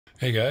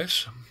Hey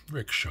guys,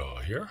 Rick Shaw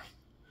here.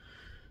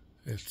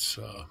 It's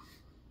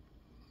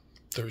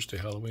Thursday,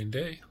 Halloween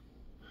day.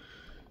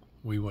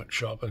 We went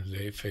shopping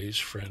today. Faye's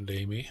friend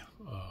Amy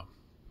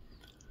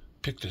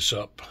picked us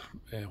up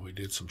and we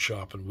did some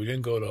shopping. We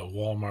didn't go to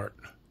Walmart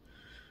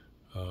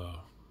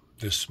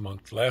this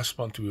month. Last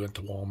month we went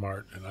to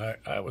Walmart and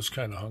I was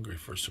kind of hungry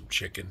for some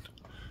chicken.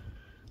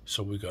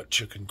 So we got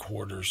chicken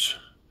quarters.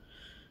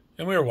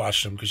 And we were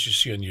watching them because you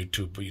see on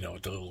YouTube,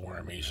 with the little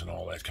wormies and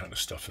all that kind of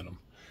stuff in them.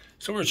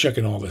 So we're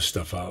checking all this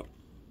stuff out.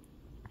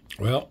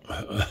 Well,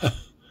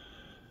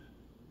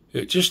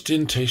 it just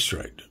didn't taste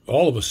right.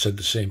 All of us said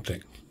the same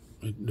thing.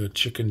 The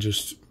chicken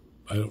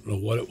I don't know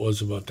what it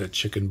was about that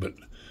chicken, but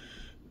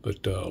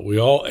we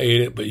all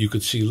ate it, but you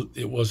could see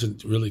it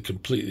wasn't really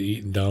completely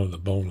eaten down to the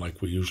bone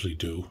like we usually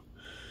do.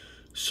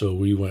 So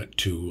we went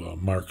to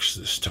Mark's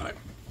this time.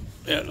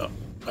 And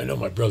I know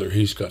my brother,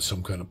 he's got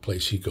some kind of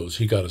place he goes.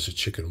 He got us a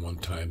chicken one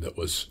time that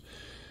was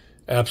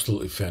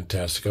absolutely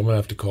fantastic. I'm going to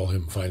have to call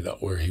him and find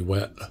out where he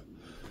went.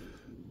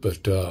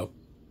 But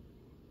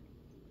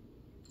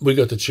we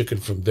got the chicken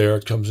from there.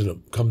 It comes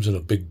in a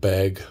big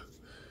bag.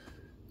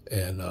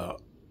 And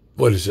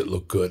boy, does it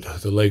look good.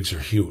 The legs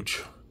are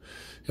huge.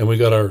 And we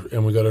got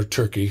our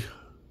turkey.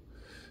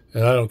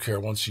 And I don't care,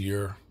 once a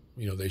year,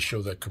 they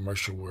show that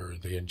commercial where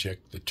they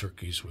inject the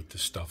turkeys with the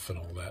stuff and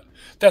all that.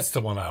 That's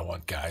the one I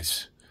want,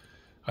 guys.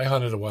 I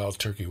hunted a wild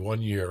turkey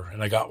 1 year,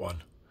 and I got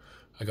one.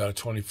 I got a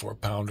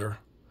 24-pounder.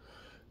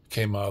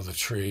 Came out of the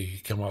tree. He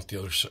came out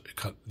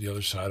cut the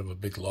other side of a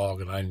big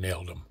log, and I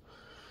nailed him.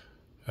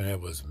 And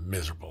it was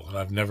miserable. And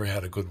I've never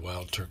had a good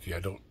wild turkey. I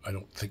don't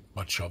think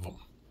much of them.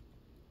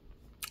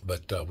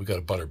 But we got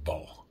a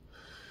butterball,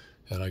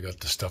 and I got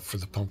the stuff for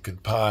the pumpkin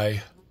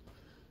pie.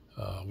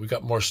 We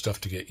got more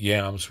stuff to get.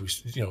 Yams. We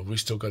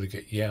still got to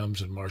get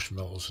yams and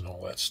marshmallows and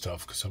all that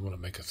stuff because I'm going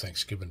to make a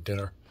Thanksgiving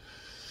dinner.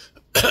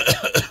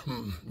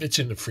 It's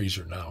in the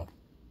freezer now.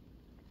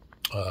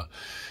 I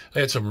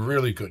had some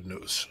really good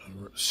news,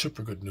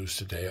 super good news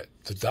today.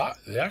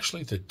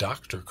 The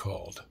doctor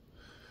called.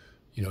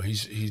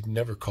 He's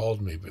never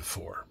called me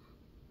before,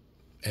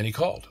 and he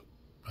called,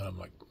 and I'm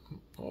like,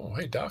 "Oh,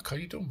 hey doc, how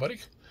you doing,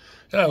 buddy?"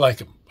 And I like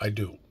him. I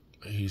do.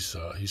 He's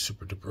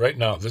super duper. Right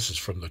now, this is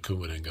from the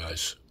Coumadin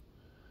guys,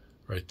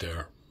 right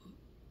there.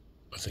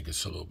 I think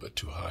it's a little bit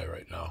too high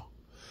right now.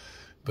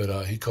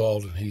 But he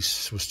called and he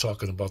was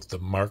talking about the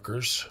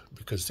markers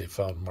because they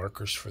found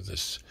markers for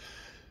this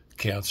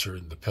cancer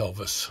in the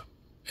pelvis.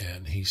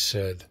 And he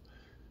said,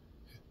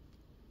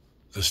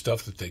 the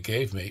stuff that they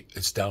gave me,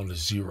 it's down to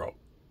 0.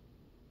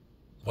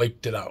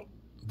 Wiped it out.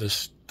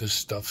 This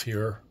stuff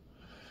here,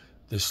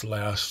 this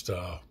last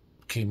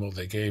chemo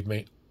they gave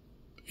me,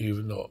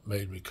 even though it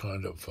made me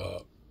kind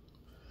of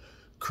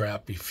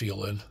crappy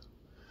feeling,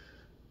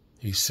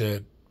 he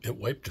said, it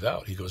wiped it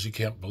out. He goes, he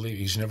can't believe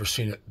he's never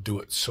seen it do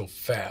it so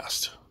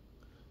fast.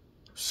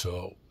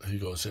 So he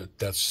goes,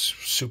 that's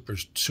super,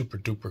 super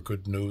duper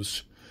good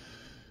news.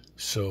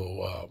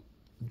 So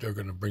they're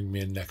going to bring me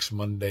in next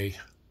Monday,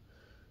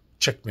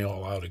 check me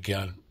all out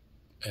again.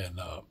 And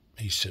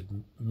he said,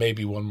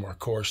 maybe one more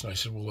course. And I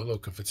said, well,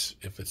 look, if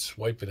it's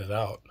wiping it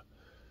out,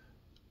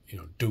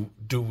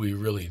 do we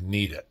really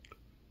need it?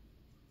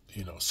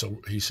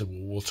 So he said,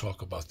 well, we'll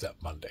talk about that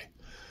Monday.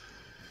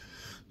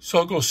 So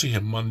I'll go see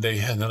him Monday,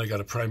 and then I got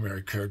a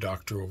primary care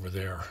doctor over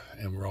there,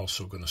 and we're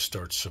also going to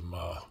start some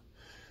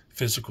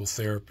physical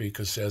therapy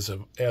because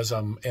as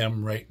I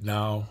am right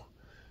now,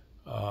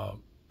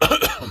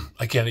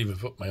 I can't even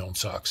put my own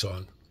socks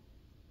on.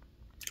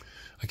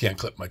 I can't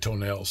clip my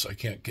toenails. I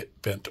can't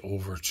get bent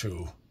over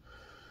to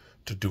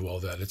do all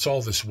that. It's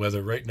all this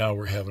weather. Right now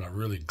we're having a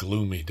really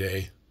gloomy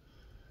day.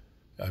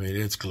 I mean,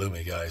 it's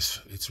gloomy, guys.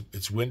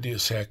 It's windy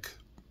as heck.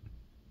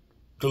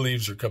 The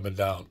leaves are coming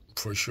down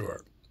for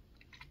sure.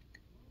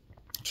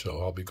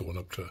 So I'll be going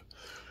up to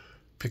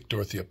pick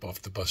Dorothy up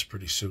off the bus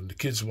pretty soon. The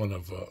kids want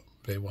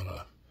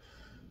to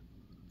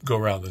go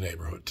around the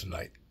neighborhood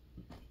tonight.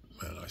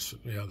 And I said,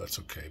 yeah, that's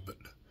okay. But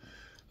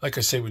like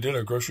I say, we did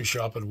our grocery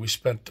shopping. We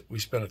spent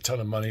a ton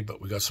of money,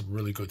 but we got some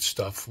really good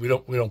stuff. We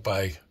don't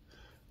buy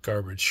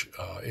garbage.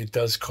 It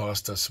does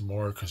cost us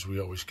more because we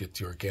always get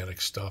the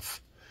organic stuff.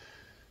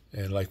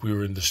 And like we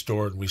were in the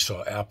store and we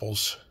saw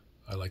apples.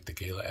 I like the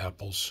Gala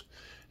apples.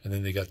 And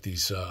then they got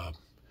these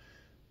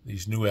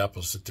new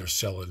apples that they're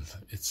selling.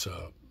 It's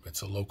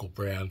a local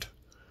brand,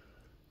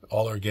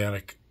 all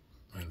organic.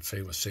 And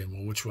Faye was saying,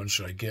 well, which one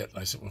should I get? And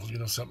I said,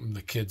 well, something,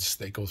 the kids,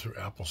 they go through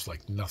apples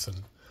like nothing.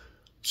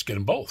 Just get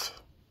them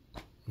both.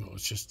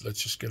 Let's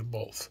just get them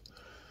both.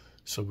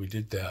 So we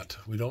did that.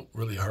 We don't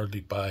really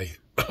hardly buy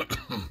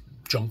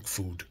junk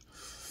food.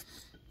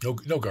 No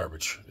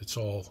garbage. It's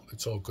all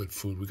good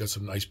food. We got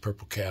some nice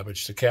purple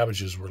cabbage. The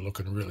cabbages were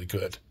looking really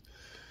good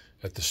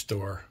at the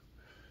store.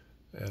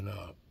 And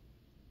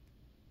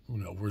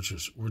we're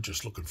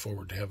just looking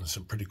forward to having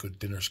some pretty good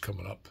dinners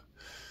coming up.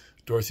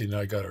 Dorothy and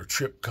I got our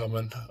trip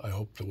coming. I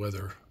hope the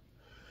weather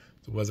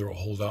will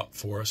hold out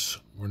for us.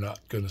 We're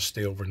not going to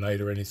stay overnight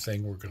or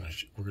anything. We're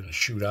gonna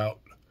shoot out,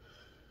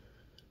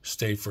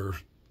 stay for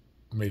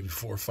maybe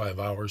 4 or 5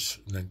 hours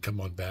and then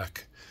come on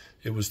back.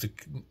 It was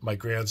my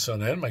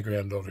grandson and my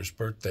granddaughter's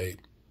birthday.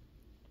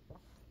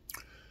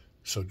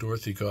 So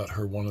Dorothy got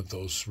her one of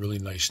those really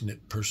nice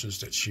knit purses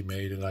that she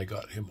made, and I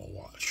got him a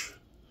watch.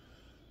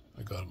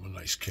 I got him a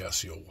nice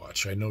Casio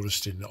watch. I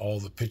noticed in all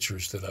the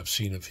pictures that I've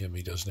seen of him,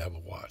 he doesn't have a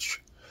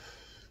watch.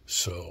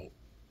 So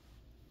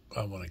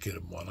I want to get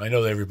him one. I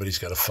know that everybody's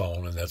got a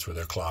phone and that's where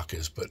their clock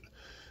is, but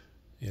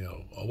you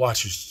know,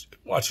 watches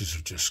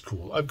are just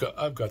cool.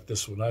 I've got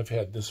this one. I've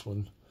had this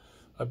one.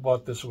 I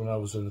bought this when I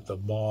was at the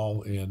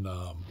mall in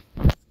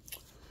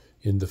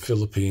the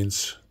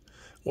Philippines.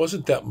 It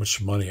wasn't that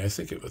much money. I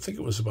think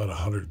it was about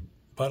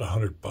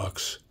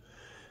 $100.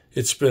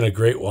 It's been a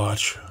great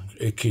watch.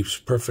 It keeps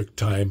perfect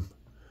time.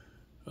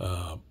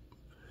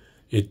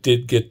 It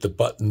did get the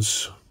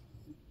buttons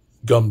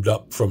gummed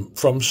up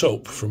from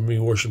soap, from me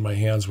washing my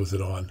hands with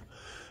it on.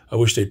 I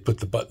wish they'd put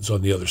the buttons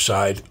on the other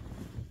side.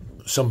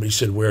 Somebody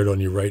said wear it on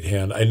your right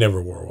hand. I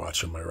never wore a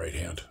watch on my right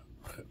hand.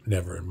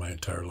 Never in my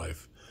entire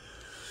life.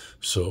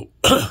 So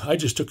I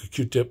just took a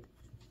Q-tip.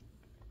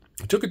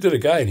 I took it to the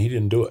guy and he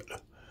didn't do it.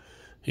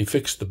 He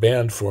fixed the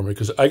band for me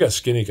because I got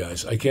skinny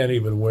guys. I can't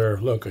even wear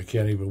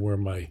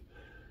my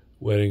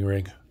wedding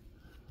ring.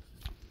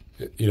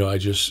 You know, I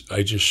just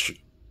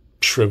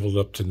shriveled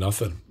up to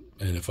nothing.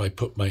 And if I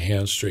put my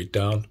hand straight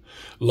down,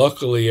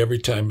 luckily every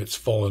time it's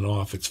fallen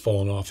off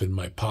in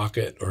my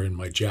pocket or in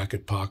my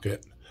jacket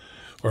pocket,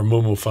 or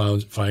Mumu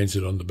finds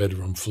it on the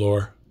bedroom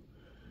floor.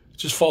 It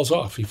just falls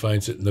off. He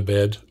finds it in the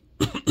bed.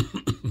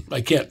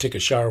 I can't take a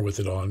shower with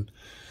it on.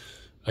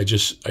 I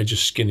just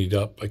skinnied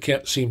up. I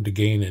can't seem to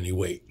gain any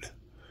weight.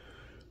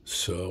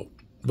 So,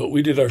 but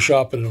we did our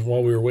shopping, and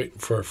while we were waiting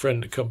for our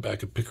friend to come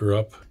back and pick her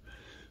up,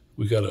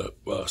 we got a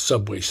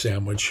Subway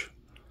sandwich,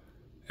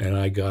 and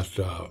I got.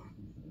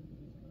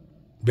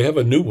 They have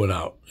a new one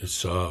out.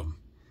 It's what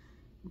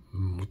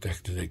the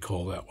heck do they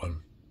call that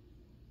one?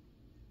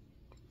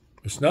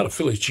 It's not a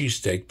Philly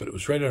cheesesteak, but it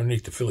was right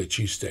underneath the Philly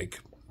cheesesteak.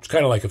 It's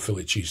kind of like a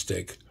Philly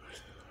cheesesteak.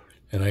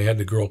 And I had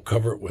the girl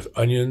cover it with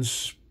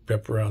onions,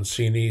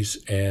 pepperoncinis,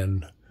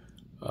 and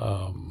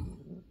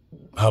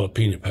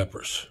jalapeno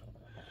peppers.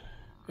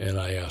 And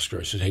I asked her,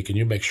 I said, hey, can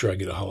you make sure I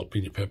get a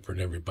jalapeno pepper in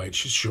every bite?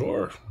 She said,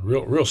 sure.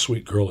 Real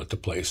sweet girl at the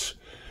place.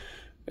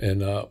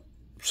 And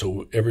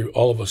so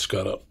all of us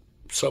got a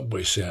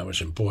Subway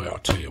sandwich, and boy, I'll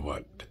tell you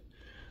what,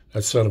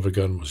 that son of a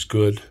gun was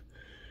good.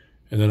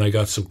 And then I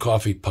got some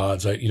coffee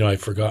pods. I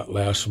forgot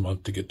last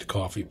month to get the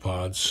coffee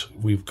pods.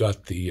 We've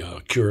got the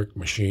Keurig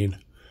machine.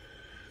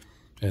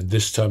 And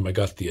this time I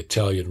got the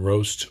Italian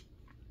roast.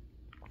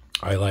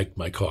 I like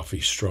my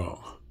coffee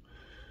strong.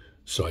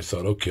 So I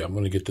thought, okay, I'm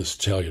going to get this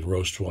Italian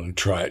roast one and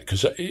try it.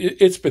 Because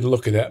it's been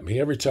looking at me.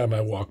 Every time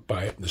I walk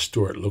by it in the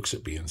store, it looks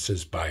at me and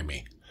says, buy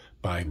me,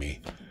 buy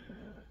me.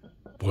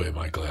 Boy, am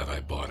I glad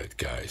I bought it,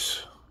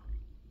 guys.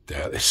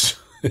 That is...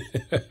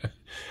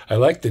 I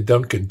like the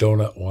Dunkin'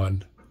 Donut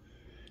one.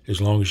 As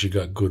long as you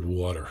got good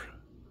water.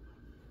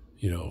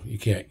 You know, you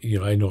can't,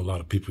 I know a lot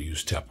of people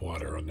use tap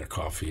water on their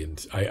coffee,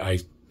 and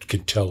I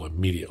can tell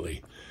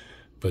immediately.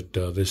 But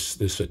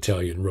this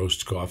Italian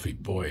roast coffee,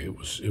 boy,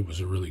 it was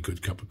a really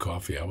good cup of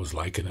coffee. I was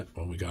liking it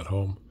when we got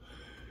home.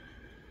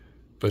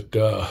 But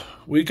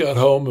we got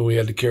home, and we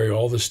had to carry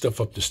all this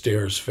stuff up the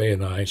stairs, Faye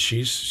and I.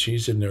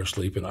 She's in there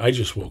sleeping. I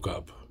just woke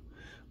up.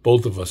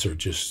 Both of us are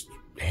just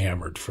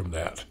hammered from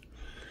that.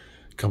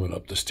 Coming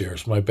up the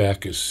stairs.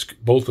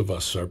 Both of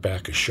us, our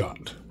back is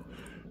shot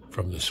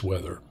from this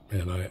weather.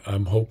 And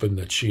I'm hoping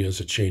that she has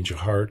a change of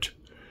heart.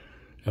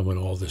 And when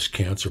all this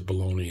cancer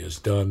baloney is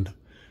done,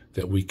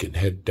 that we can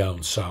head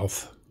down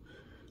south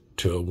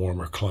to a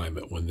warmer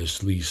climate when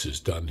this lease is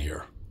done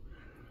here.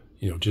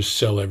 Just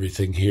sell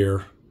everything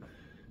here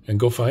and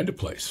go find a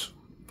place.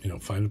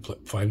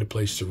 Find a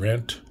place to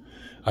rent.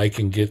 I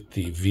can get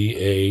the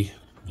VA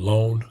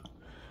loan.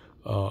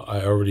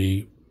 I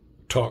already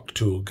talked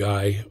to a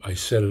guy. I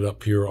set it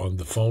up here on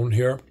the phone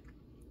here.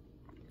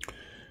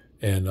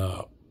 And,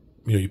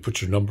 you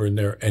put your number in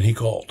there. And he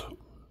called.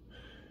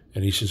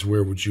 And he says,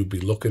 where would you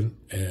be looking?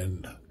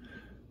 And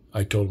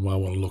I told him I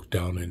want to look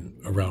down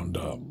around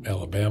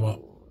Alabama.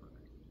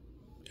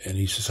 And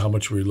he says, how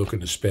much were you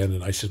looking to spend?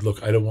 And I said,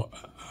 look, I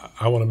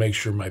want to make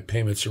sure my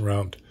payment's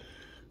around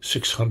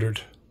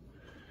 $600.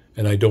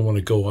 And I don't want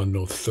to go on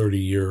no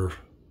 30-year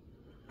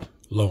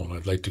loan.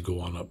 I'd like to go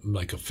on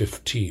like a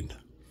 15.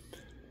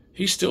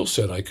 He still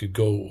said I could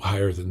go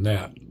higher than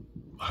that,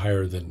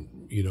 higher than,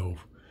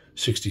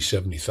 60,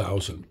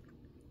 70,000.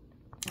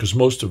 Because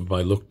most of them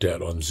I looked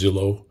at on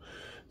Zillow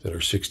that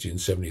are 60 and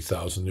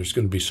 70,000. There's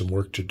going to be some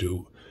work to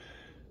do.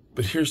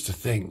 But here's the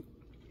thing.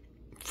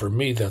 For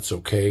me, that's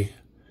okay,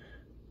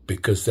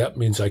 because that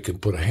means I can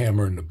put a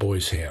hammer in the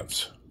boys'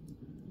 hands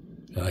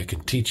and I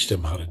can teach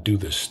them how to do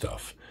this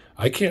stuff.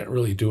 I can't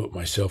really do it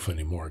myself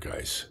anymore,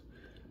 guys.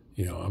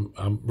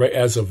 I'm right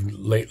as of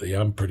lately,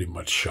 I'm pretty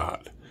much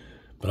shot.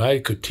 But I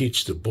could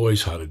teach the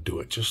boys how to do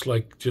it, just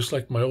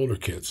like my older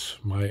kids.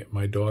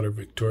 My daughter,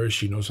 Victoria,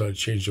 she knows how to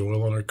change the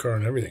oil on her car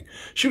and everything.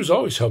 She was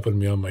always helping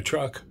me on my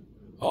truck.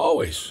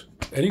 Always.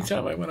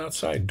 Anytime I went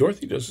outside.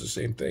 Dorothy does the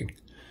same thing.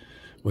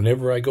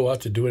 whenever I go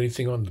out to do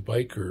anything on the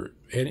bike or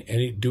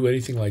do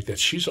anything like that,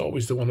 she's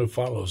always the one who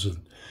follows.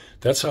 And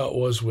that's how it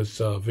was with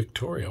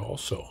Victoria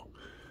also.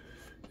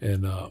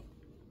 And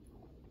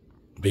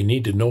they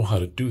need to know how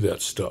to do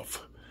that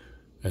stuff.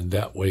 And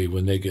that way,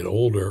 when they get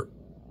older,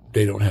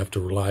 they don't have to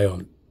rely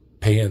on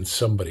paying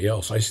somebody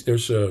else.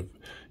 There's a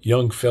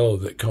young fellow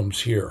that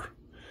comes here,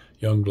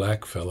 young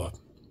black fella.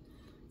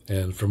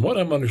 And from what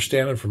I'm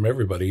understanding from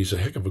everybody, he's a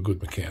heck of a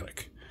good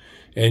mechanic.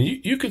 And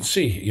you can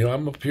see,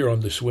 I'm up here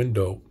on this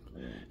window,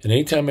 and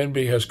anytime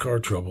anybody has car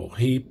trouble,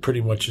 he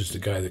pretty much is the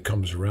guy that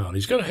comes around.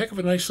 He's got a heck of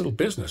a nice little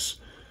business.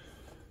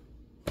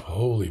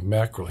 Holy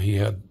mackerel,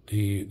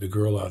 the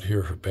girl out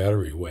here, her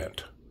battery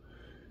went.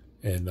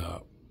 And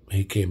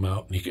he came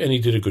out, and he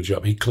did a good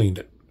job. He cleaned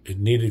it. It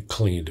needed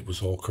cleaned. It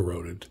was all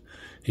corroded.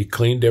 He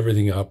cleaned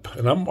everything up.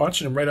 And I'm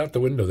watching him right out the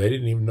window. They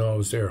didn't even know I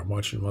was there. I'm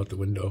watching him out the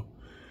window.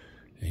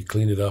 And he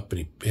cleaned it up,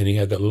 and he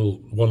had that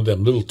one of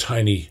them little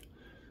tiny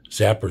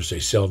zappers they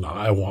sell now.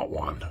 I want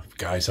one.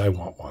 Guys, I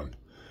want one.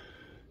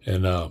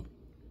 And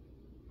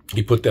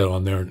he put that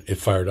on there, and it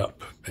fired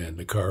up. And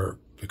the car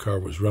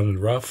was running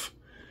rough,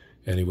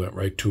 and he went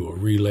right to a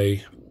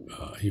relay.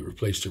 He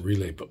replaced a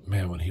relay, but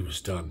man, when he was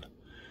done,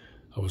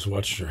 I was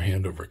watching her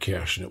hand over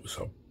cash, and it was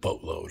a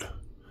boatload. It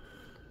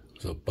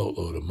was a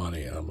boatload of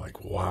money, and I'm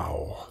like,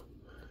 wow.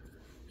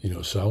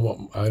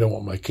 So I don't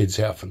want my kids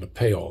having to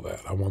pay all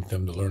that. I want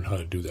them to learn how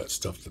to do that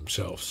stuff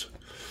themselves.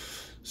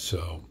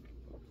 So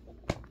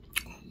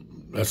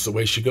that's the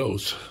way she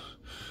goes.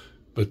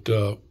 But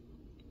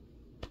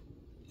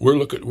we're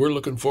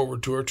looking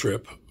forward to our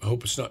trip. I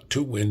hope it's not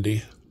too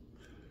windy,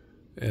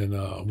 and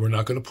we're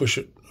not going to push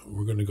it.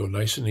 We're going to go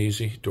nice and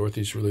easy.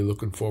 Dorothy's really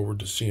looking forward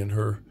to seeing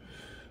her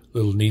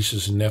little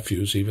nieces and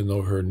nephews, even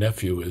though her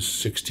nephew is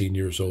 16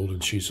 years old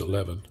and she's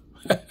 11.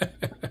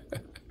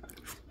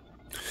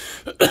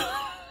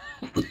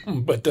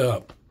 But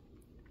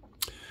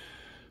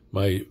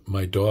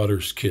my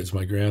daughter's kids,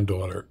 my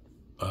granddaughter,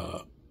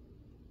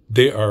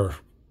 they are,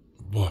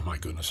 boy, my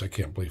goodness, I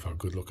can't believe how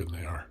good looking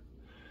they are.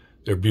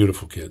 They're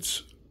beautiful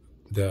kids.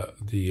 The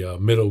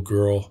middle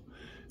girl,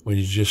 when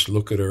you just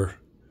look at her,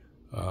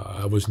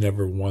 I was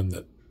never one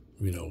that,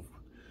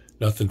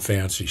 nothing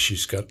fancy.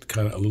 She's got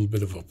kind of a little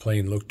bit of a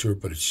plain look to her,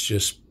 but it's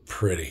just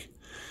pretty.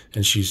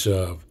 And she's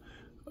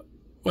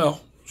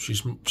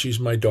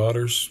my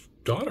daughter's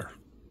daughter.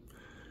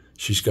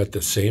 She's got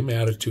the same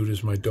attitude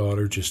as my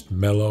daughter, just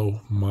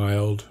mellow,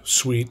 mild,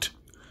 sweet.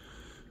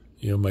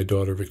 My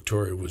daughter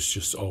Victoria was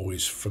just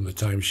always, from the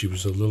time she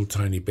was a little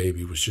tiny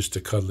baby, was just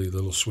a cuddly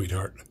little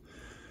sweetheart.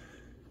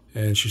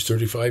 And she's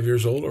 35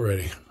 years old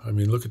already. I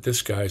mean, look at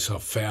this, guys, how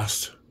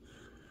fast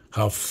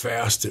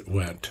it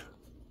went.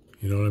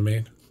 You know what I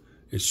mean?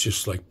 It's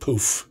just like,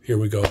 poof, here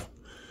we go.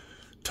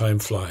 Time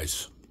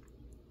flies.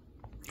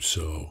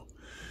 So,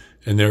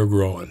 and they're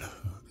growing.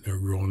 They're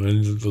growing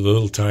into the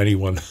little tiny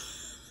one.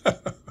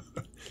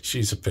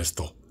 She's a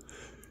pistol.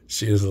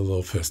 She is a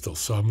little pistol.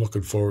 So I'm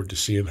looking forward to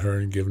seeing her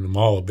and giving them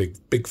all a big,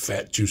 big,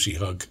 fat, juicy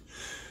hug.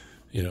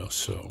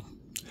 So.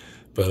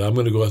 But I'm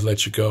going to go ahead and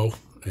let you go.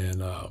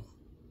 And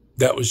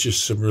that was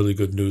just some really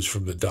good news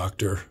from the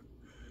doctor.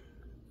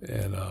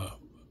 And I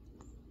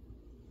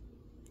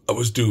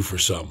was due for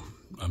some.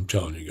 I'm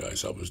telling you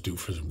guys, I was due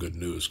for some good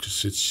news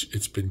because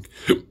it's been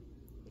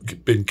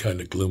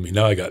kind of gloomy.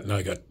 Now I got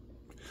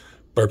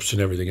burps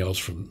and everything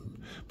else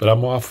but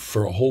I'm off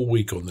for a whole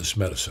week on this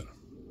medicine.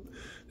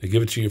 They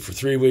give it to you for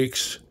 3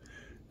 weeks,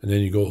 and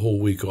then you go a whole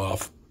week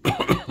off.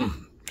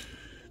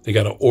 They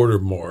got to order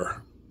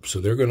more, so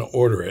they're going to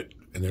order it,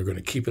 and they're going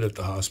to keep it at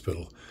the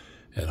hospital,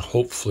 and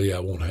hopefully I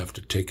won't have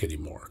to take any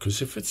more.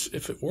 Because if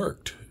it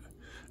worked,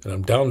 and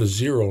I'm down to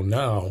 0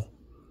 now,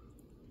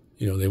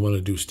 they want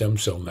to do stem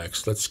cell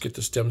next. Let's get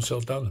the stem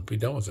cell done and be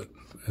done with it,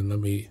 and let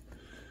me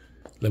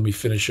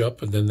finish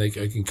up, and then I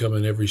can come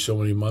in every so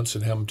many months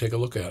and have them take a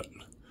look at it.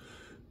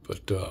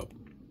 But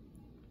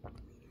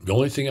the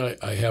only thing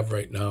I have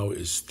right now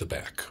is the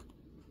back.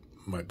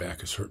 My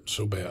back is hurting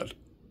so bad.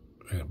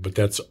 But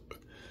that's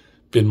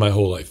been my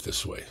whole life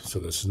this way, so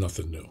this is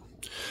nothing new.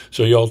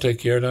 So y'all take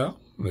care now.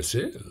 This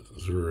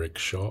is Rick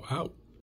Shaw out.